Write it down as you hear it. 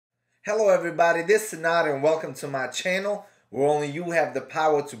Hello everybody, this is Sanad and welcome to my channel where only you have the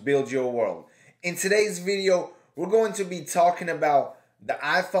power to build your world. In today's video, we're going to be talking about the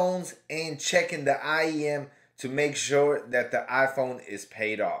iPhones and checking the IEM to make sure that the iPhone is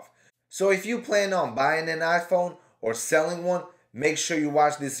paid off. So if you plan on buying an iPhone or selling one, make sure you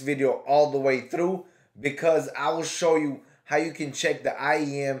watch this video all the way through because I will show you how you can check the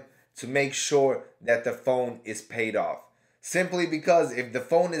IEM to make sure that the phone is paid off. Simply because if the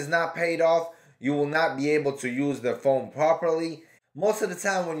phone is not paid off, you will not be able to use the phone properly. Most of the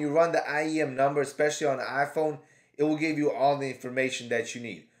time when you run the IEM number, especially on the iPhone, it will give you all the information that you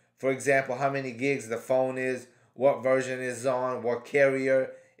need. For example, how many gigs the phone is, what version it's on, what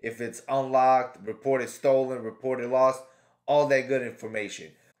carrier, if it's unlocked, reported stolen, reported lost, all that good information.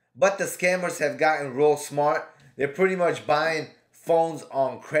 But the scammers have gotten real smart. They're pretty much buying phones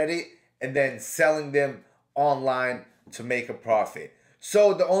on credit and then selling them online to make a profit.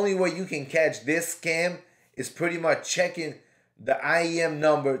 So the only way you can catch this scam is pretty much checking the IEM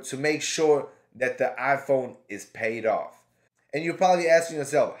number to make sure that the iPhone is paid off. And you're probably asking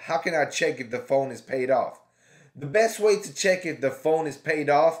yourself, how can I check if the phone is paid off? The best way to check if the phone is paid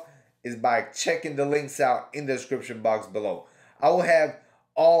off is by checking the links out in the description box below. I will have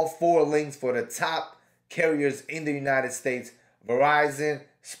all 4 links for the top carriers in the United States: Verizon,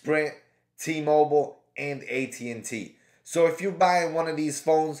 Sprint, T-Mobile, and AT&T. So if you're buying one of these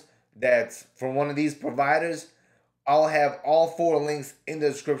phones that's from one of these providers, I'll have all 4 links in the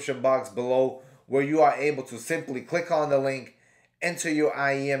description box below where you are able to simply click on the link, enter your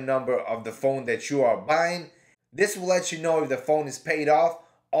IEM number of the phone that you are buying. This will let you know if the phone is paid off.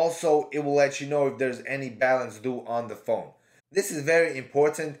 Also, it will let you know if there's any balance due on the phone. This is very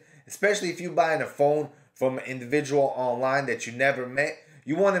important, especially if you're buying a phone from an individual online that you never met.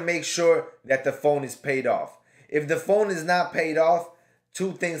 You want to make sure that the phone is paid off. If the phone is not paid off,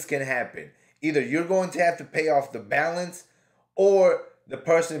 2 things can happen. Either you're going to have to pay off the balance, or the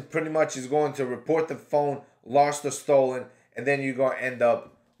person pretty much is going to report the phone lost or stolen, and then you're going to end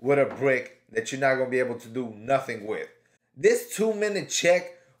up with a brick that you're not going to be able to do nothing with. This 2-minute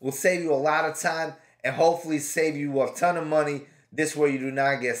check will save you a lot of time and hopefully save you a ton of money. This way you do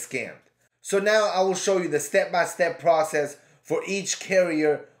not get scammed. So now I will show you the step-by-step process for each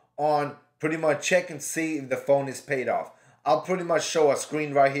carrier on pretty much check and see if the phone is paid off. I'll pretty much show a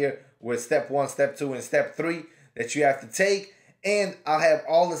screen right here with step 1, step 2, and step 3 that you have to take. And I'll have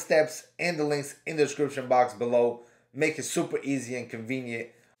all the steps and the links in the description box below. Make it super easy and convenient.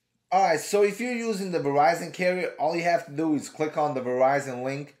 Alright, so if you're using the Verizon carrier, all you have to do is click on the Verizon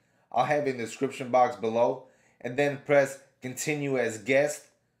link. I'll have it in the description box below. And then press continue as guest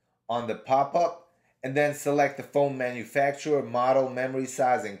on the pop-up. And then select the phone manufacturer, model, memory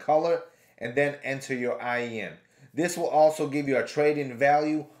size, and color. And then enter your IEM. This will also give you a trade-in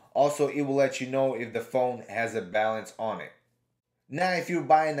value. Also, it will let you know if the phone has a balance on it. Now, if you're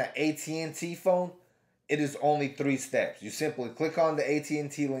buying an AT&T phone, it is only 3 steps. You simply click on the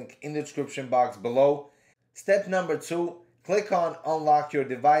AT&T link in the description box below. Step number 2, click on unlock your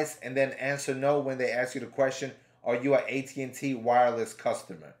device and then answer no when they ask you the question, are you an AT&T wireless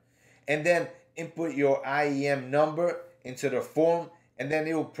customer? And then input your IEM number into the form, and then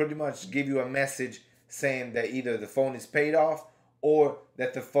it will pretty much give you a message saying that either the phone is paid off or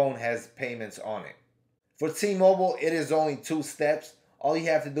that the phone has payments on it. For T-Mobile, it is only 2 steps. All you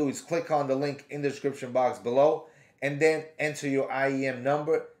have to do is click on the link in the description box below and then enter your IEM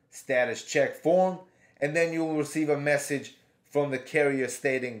number, status check form, and then you will receive a message from the carrier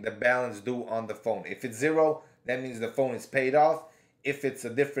stating the balance due on the phone. If it's 0, that means the phone is paid off. If it's a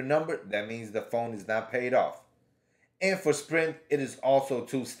different number, that means the phone is not paid off. And for Sprint, it is also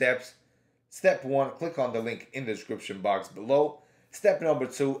 2 steps. Step 1, click on the link in the description box below. Step number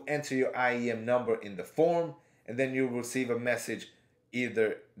 2, enter your IEM number in the form, and then you'll receive a message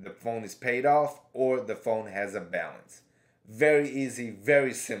either the phone is paid off or the phone has a balance. Very easy,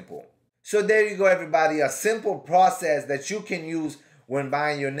 very simple. So there you go, everybody. A simple process that you can use when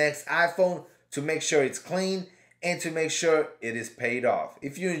buying your next iPhone to make sure it's clean and to make sure it is paid off.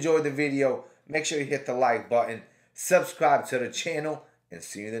 If you enjoyed the video, make sure you hit the like button, subscribe to the channel, and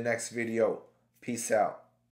see you in the next video. Peace out.